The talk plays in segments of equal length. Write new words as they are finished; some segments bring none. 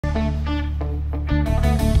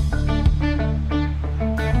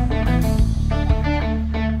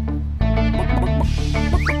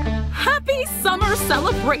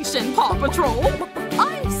celebration, Paw Patrol!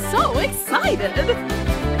 I'm so excited!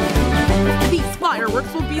 These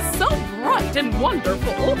fireworks will be so bright and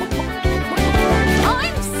wonderful!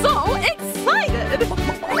 I'm so excited!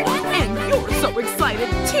 And you're so excited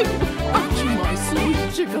too! Aren't you, my sweet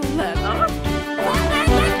Chickaletta?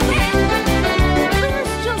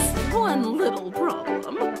 There's just one little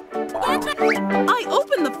problem. I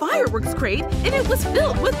opened the fireworks crate and it was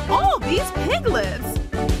filled with all these piglets!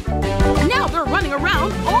 Now they're running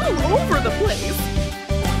around all over the place!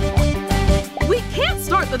 We can't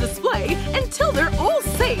start the display until they're all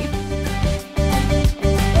safe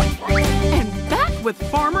and back with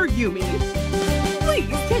Farmer Yumi. Please,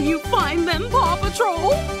 can you find them, Paw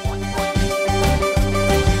Patrol?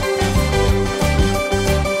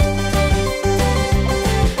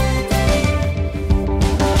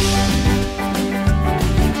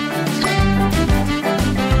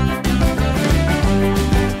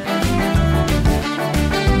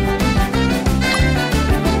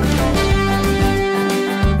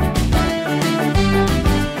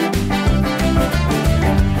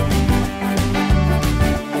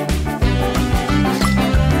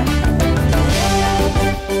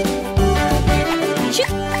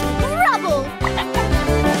 Rubble!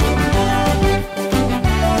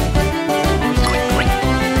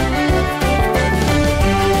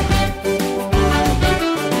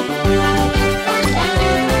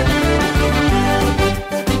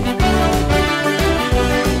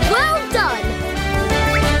 Well done!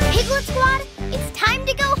 Piglet Squad, it's time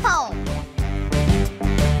to go home.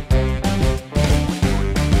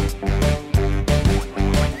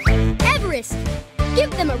 Everest,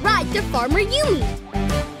 give them a ride to Farmer Yumi.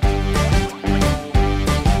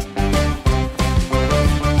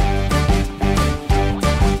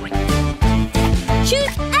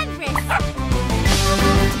 Choose Everest.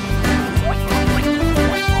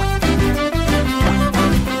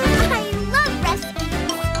 I love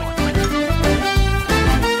recipes.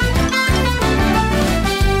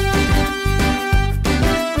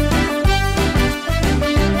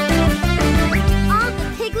 All the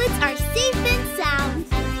piglets are safe and sound.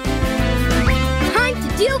 Time to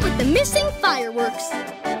deal with the missing fireworks.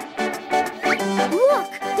 Look,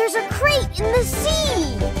 there's a crate in the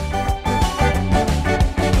sea.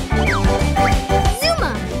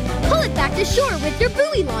 Zuma, pull it back to shore with your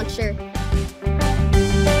buoy launcher.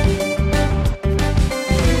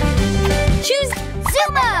 Choose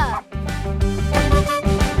Zuma!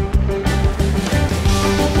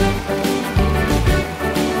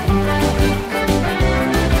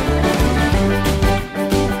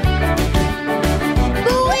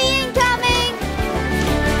 Buoy incoming!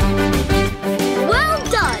 Well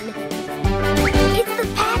done! It's the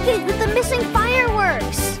package with the missing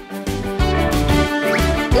fireworks.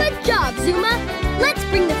 Good job, Zuma! Let's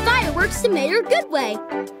bring the fireworks to Mayor Goodway.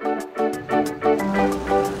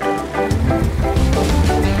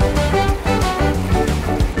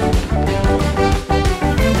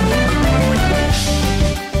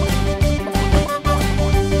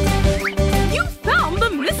 You found the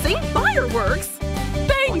missing fireworks!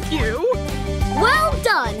 Thank you! Well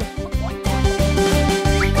done!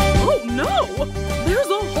 Oh no! There's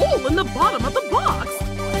a hole in the bottom of the box!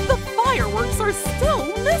 The fireworks are still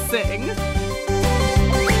missing!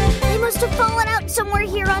 They must have fallen out somewhere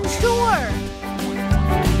here on shore.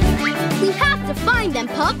 We have to find them,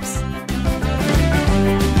 Pups.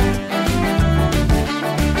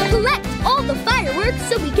 Collect all the fireworks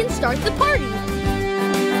so we can start the party.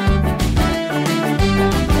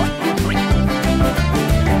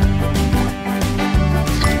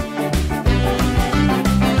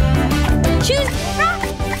 Choose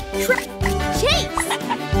Chase.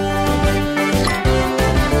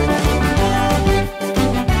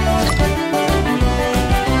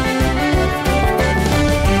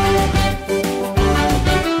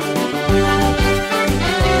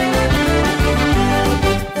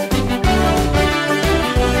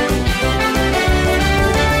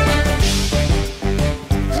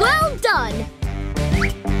 Well done.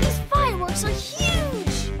 These fireworks are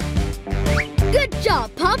huge. Good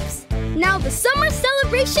job, Pups. Now the summer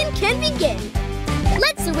celebration can begin.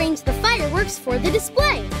 Let's arrange the fireworks for the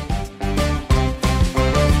display.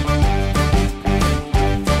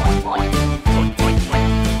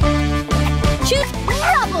 Choose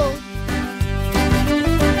Rubble.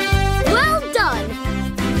 Well done.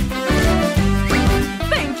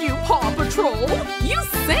 Thank you, Paw Patrol! You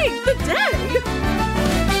saved the day!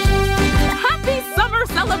 Happy summer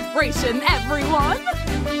celebration, everyone!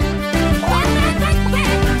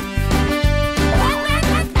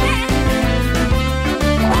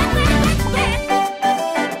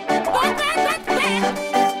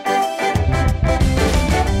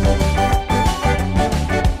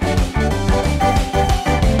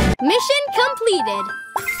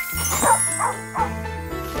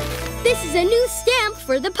 This is a new stamp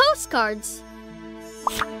for the postcards.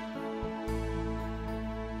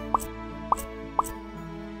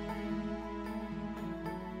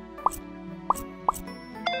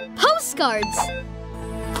 Postcards!